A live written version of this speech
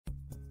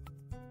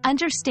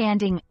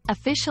Understanding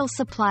official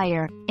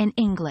supplier in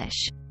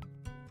English.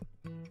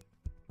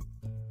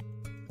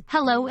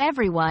 Hello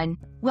everyone,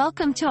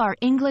 welcome to our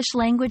English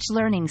language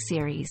learning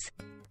series.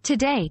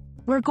 Today,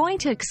 we're going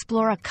to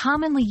explore a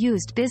commonly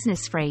used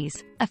business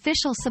phrase,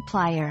 official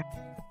supplier.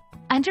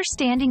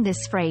 Understanding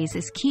this phrase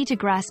is key to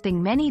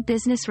grasping many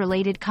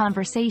business-related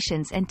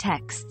conversations and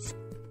texts.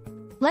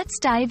 Let's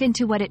dive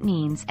into what it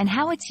means and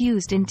how it's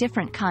used in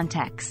different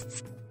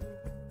contexts.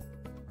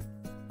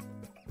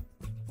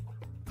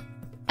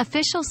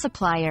 Official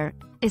supplier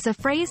is a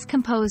phrase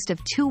composed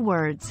of two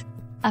words,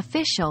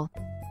 official,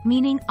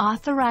 meaning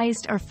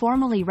authorized or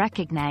formally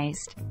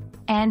recognized,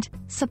 and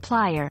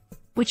supplier,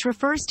 which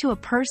refers to a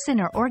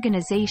person or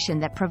organization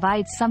that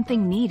provides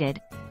something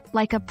needed,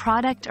 like a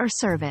product or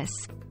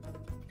service.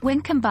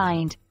 When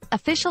combined,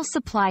 official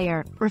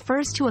supplier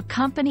refers to a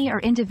company or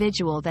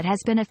individual that has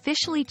been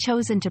officially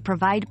chosen to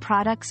provide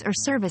products or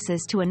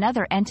services to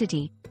another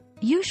entity,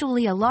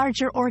 usually a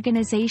larger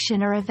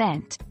organization or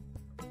event.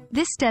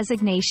 This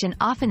designation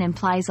often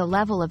implies a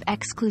level of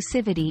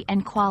exclusivity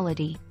and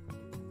quality.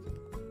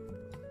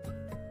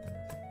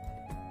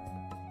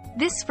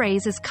 This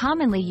phrase is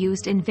commonly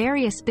used in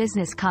various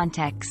business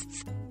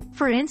contexts.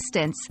 For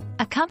instance,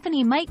 a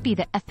company might be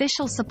the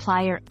official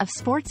supplier of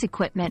sports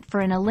equipment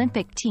for an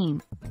Olympic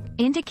team,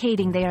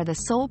 indicating they are the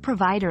sole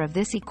provider of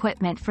this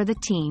equipment for the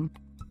team.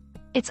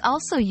 It's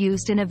also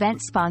used in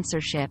event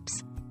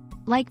sponsorships,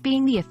 like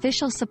being the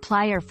official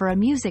supplier for a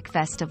music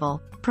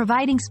festival,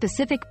 providing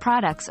specific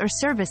products or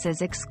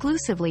services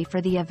exclusively for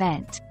the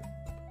event.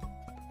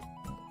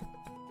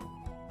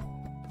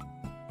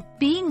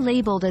 Being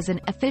labeled as an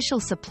official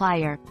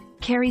supplier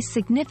carries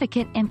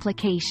significant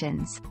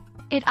implications.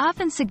 It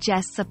often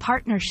suggests a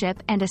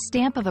partnership and a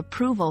stamp of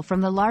approval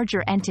from the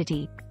larger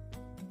entity.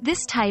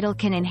 This title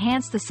can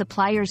enhance the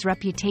supplier's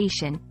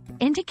reputation,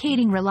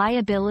 indicating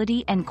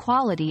reliability and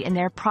quality in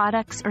their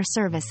products or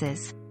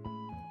services.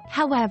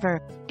 However,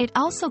 it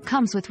also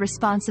comes with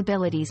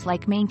responsibilities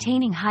like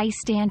maintaining high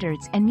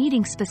standards and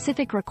meeting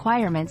specific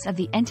requirements of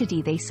the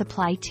entity they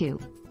supply to.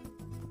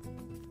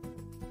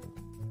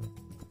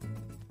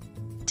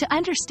 To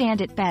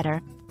understand it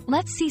better,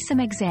 let's see some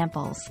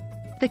examples.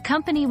 The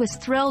company was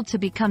thrilled to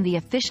become the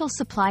official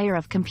supplier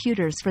of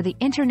computers for the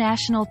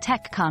International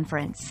Tech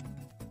Conference.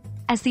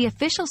 As the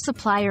official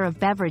supplier of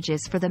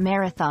beverages for the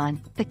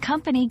marathon, the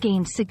company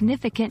gained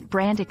significant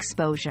brand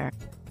exposure.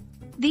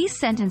 These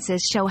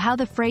sentences show how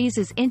the phrase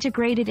is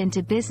integrated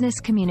into business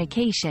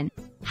communication,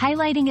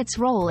 highlighting its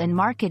role in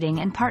marketing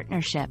and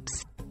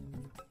partnerships.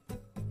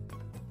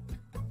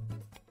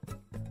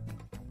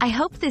 I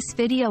hope this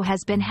video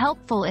has been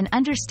helpful in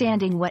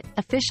understanding what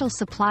official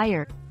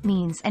supplier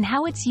means and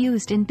how it's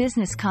used in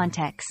business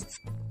contexts.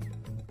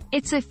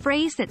 It's a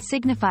phrase that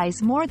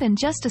signifies more than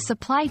just a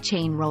supply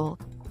chain role.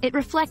 It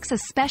reflects a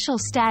special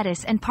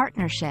status and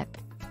partnership.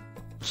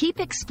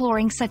 Keep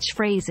exploring such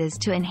phrases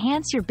to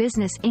enhance your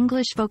business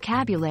English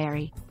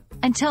vocabulary.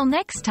 Until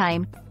next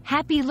time,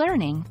 happy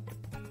learning!